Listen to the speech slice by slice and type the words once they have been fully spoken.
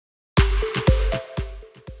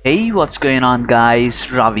Hey, what's going on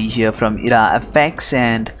guys? Ravi here from Era FX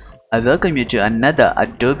and I welcome you to another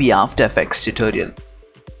Adobe After Effects tutorial.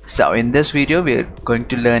 So in this video we're going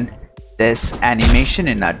to learn this animation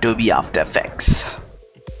in Adobe After Effects.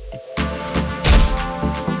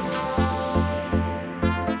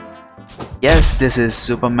 Yes, this is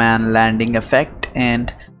Superman landing effect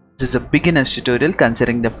and this is a beginner's tutorial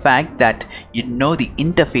considering the fact that you know the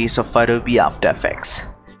interface of Adobe After Effects.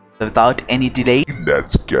 So without any delay,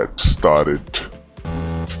 let's get started.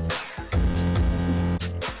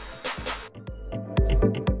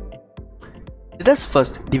 Let us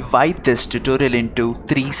first divide this tutorial into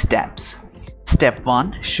 3 steps. Step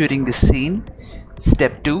 1, shooting the scene.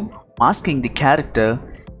 Step 2, masking the character.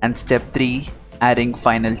 And step 3, adding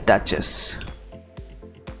final touches.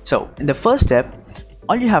 So in the first step,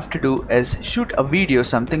 all you have to do is shoot a video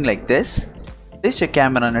something like this. Place your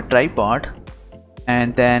camera on a tripod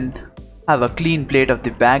and then have a clean plate of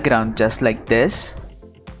the background just like this.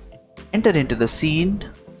 Enter into the scene,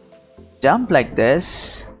 jump like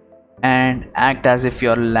this and act as if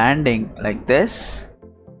you're landing like this.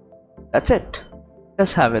 That's it.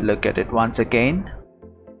 Just have a look at it once again.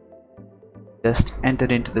 Just enter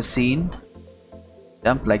into the scene,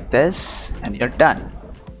 jump like this and you're done.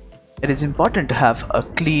 It is important to have a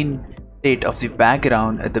clean plate of the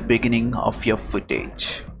background at the beginning of your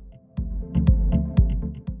footage.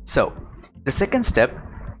 So the second step,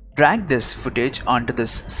 drag this footage onto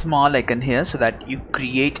this small icon here so that you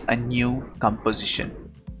create a new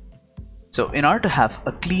composition. So in order to have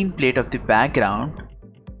a clean plate of the background,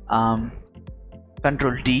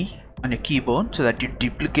 Ctrl D on your keyboard so that you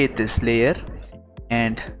duplicate this layer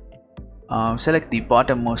and select the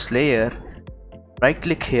bottommost layer, right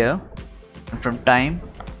click here and from time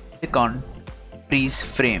click on freeze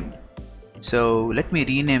frame. So let me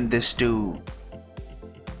rename this to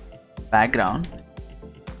background.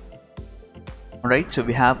 Alright, so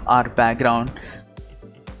we have our background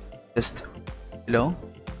just below.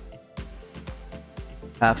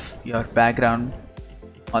 Have your background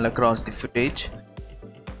all across the footage.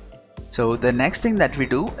 So the next thing that we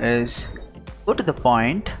do is go to the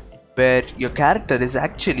point where your character is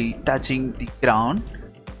actually touching the ground,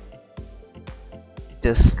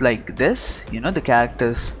 just like this. You know, the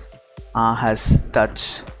characters has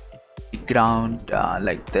touched the ground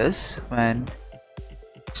like this when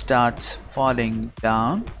it starts falling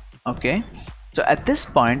down. Okay, so at this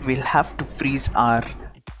point we'll have to freeze our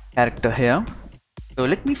character here. So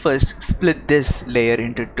let me first split this layer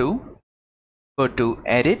into 2. Go to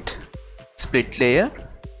edit, split layer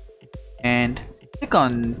and click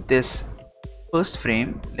on this first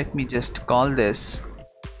frame. Let me just call this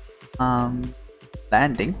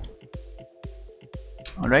landing.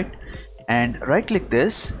 Alright, and right click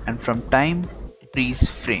this and from time freeze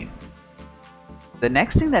frame. The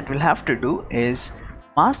next thing that we'll have to do is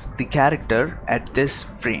mask the character at this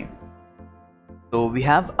frame. So we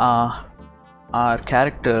have our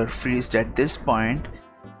character freezed at this point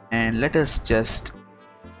and let us just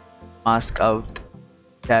mask out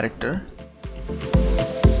character.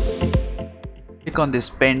 Click on this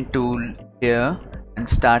pen tool here and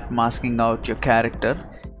start masking out your character.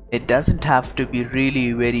 It doesn't have to be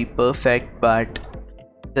really very perfect, but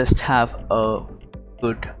just have a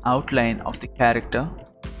good outline of the character.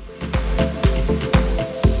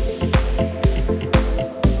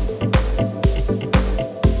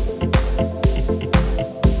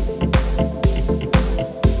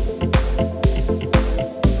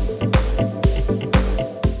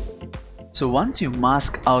 So once you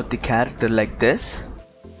mask out the character like this,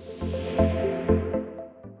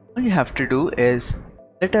 all you have to do is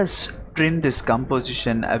let us trim this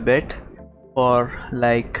composition a bit for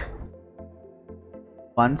like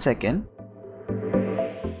 1 second.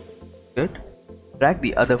 Good. Drag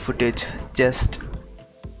the other footage just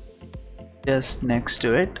next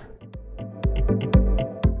to it.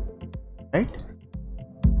 Right.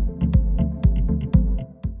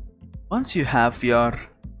 Once you have your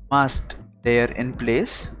masked layer in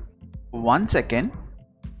place, 1 second,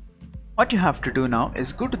 what you have to do now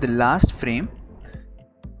is go to the last frame,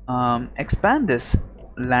 expand this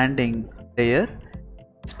landing layer,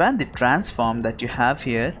 expand the transform that you have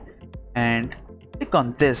here and click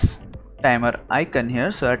on this timer icon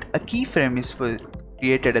here so that a keyframe is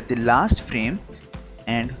created at the last frame,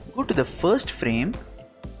 and go to the first frame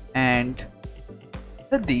and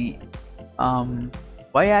set the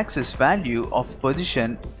y-axis value of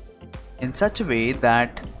position in such a way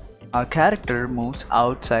that our character moves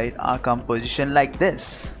outside our composition like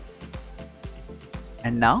this.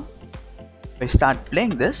 And now if I start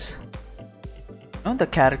playing this, now the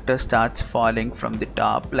character starts falling from the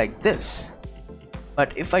top like this.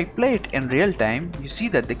 But if I play it in real time, you see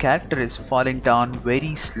that the character is falling down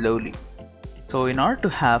very slowly. So in order to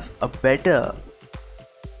have a better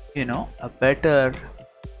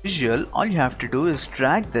visual, all you have to do is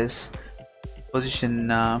drag this position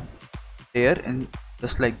layer in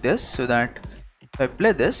just like this, so that if I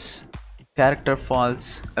play this, character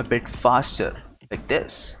falls a bit faster like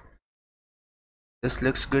this. This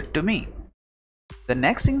looks good to me. The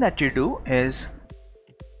next thing that you do is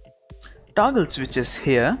toggle switches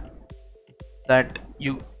here, that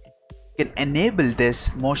you can enable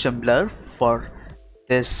this motion blur for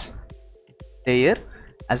this layer,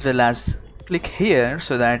 as well as click here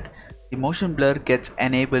so that the motion blur gets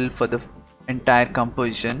enabled for the entire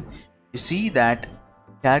composition. You see that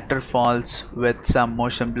character falls with some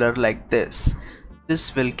motion blur like this.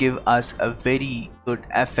 This will give us a very good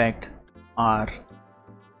effect on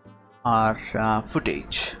our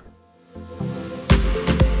footage.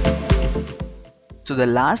 So the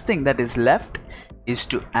last thing that is left is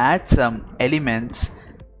to add some elements.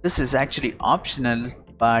 This is actually optional,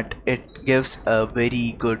 but it gives a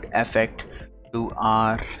very good effect to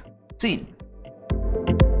our scene.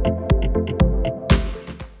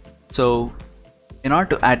 So in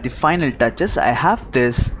order to add the final touches, I have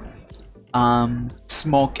this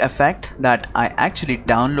smoke effect that I actually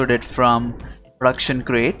downloaded from Production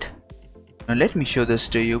Crate. Now let me show this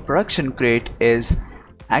to you. Production Crate is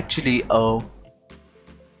actually a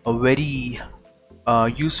very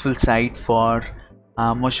useful site for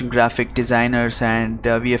motion graphic designers and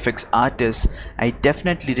VFX artists. I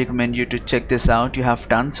definitely recommend you to check this out. You have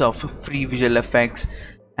tons of free visual effects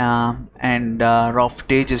and raw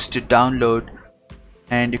footages to download,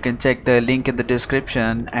 and you can check the link in the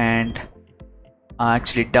description and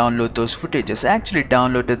actually download those footages. I actually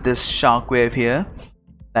downloaded this shockwave here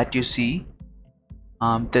that you see,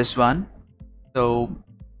 this one. So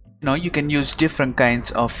you can use different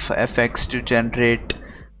kinds of effects to generate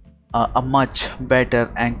a much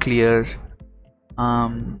better and clear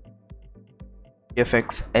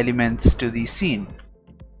effects elements to the scene.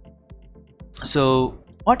 So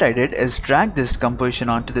what I did is drag this composition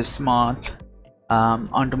onto this small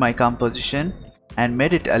onto my composition and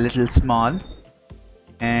made it a little small,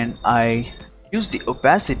 and I use the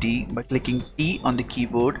opacity by clicking T on the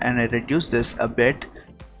keyboard, and I reduce this a bit,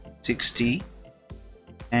 60,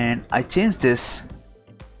 and I change this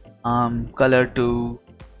color to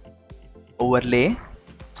overlay.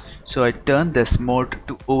 So I turn this mode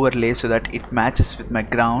to overlay so that it matches with my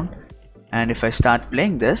ground, and if I start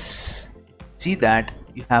playing this, see that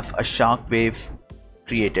you have a shock wave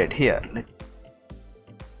created here. Let's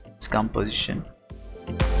composition.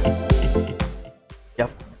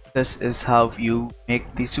 Yep, this is how you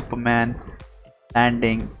make the Superman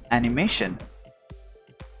landing animation.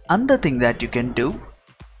 Another thing that you can do,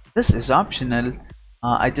 this is optional,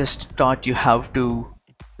 I just taught you how to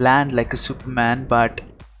land like a Superman, but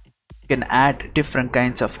you can add different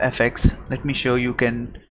kinds of effects. Let me show you. You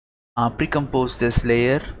can pre-compose this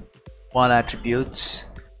layer, wall attributes,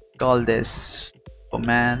 call this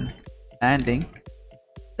Superman landing.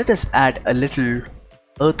 Let us add a little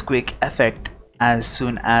earthquake effect as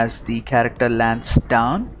soon as the character lands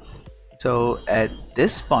down. So at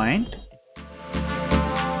this point,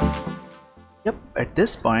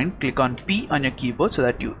 click on P on your keyboard so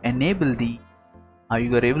that you enable the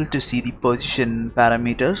you are able to see the position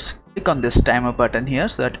parameters. Click on this timer button here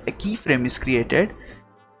so that a keyframe is created.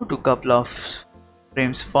 Go to a couple of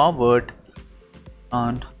frames forward,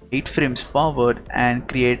 on 8 frames forward, and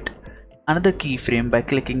create another keyframe by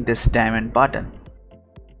clicking this diamond button.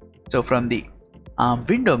 So from the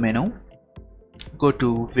window menu, go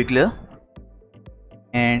to Wiggler,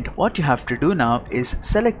 and what you have to do now is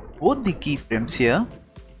select both the keyframes here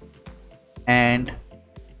and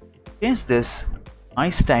change this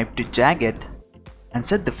noise type to jagged and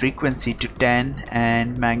set the frequency to 10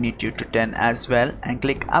 and magnitude to 10 as well, and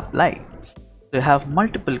click apply. So you have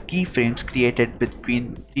multiple keyframes created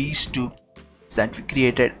between these two keys that we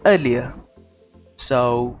created earlier.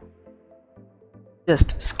 So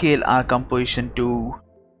just scale our composition to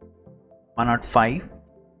 105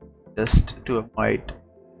 just to avoid,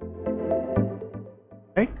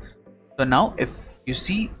 right? So now if you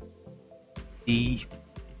see the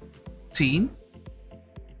scene,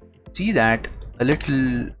 see that a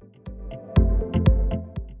little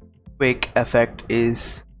quake effect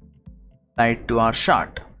is tied to our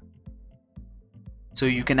shot. So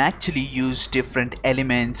you can actually use different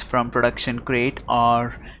elements from Production Crate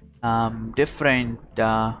or different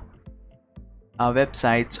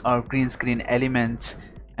websites or green screen elements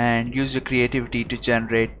and use your creativity to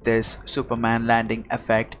generate this Superman landing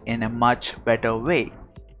effect in a much better way.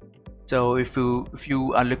 So if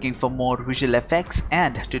you are looking for more visual effects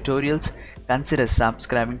and tutorials, consider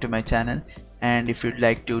subscribing to my channel. And if you'd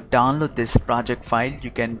like to download this project file,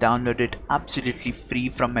 you can download it absolutely free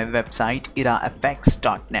from my website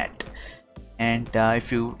irafx.net. And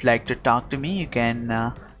if you'd like to talk to me, you can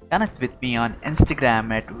connect with me on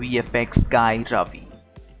Instagram at VFXGuyRavi.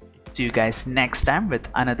 See you guys next time with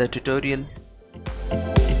another tutorial.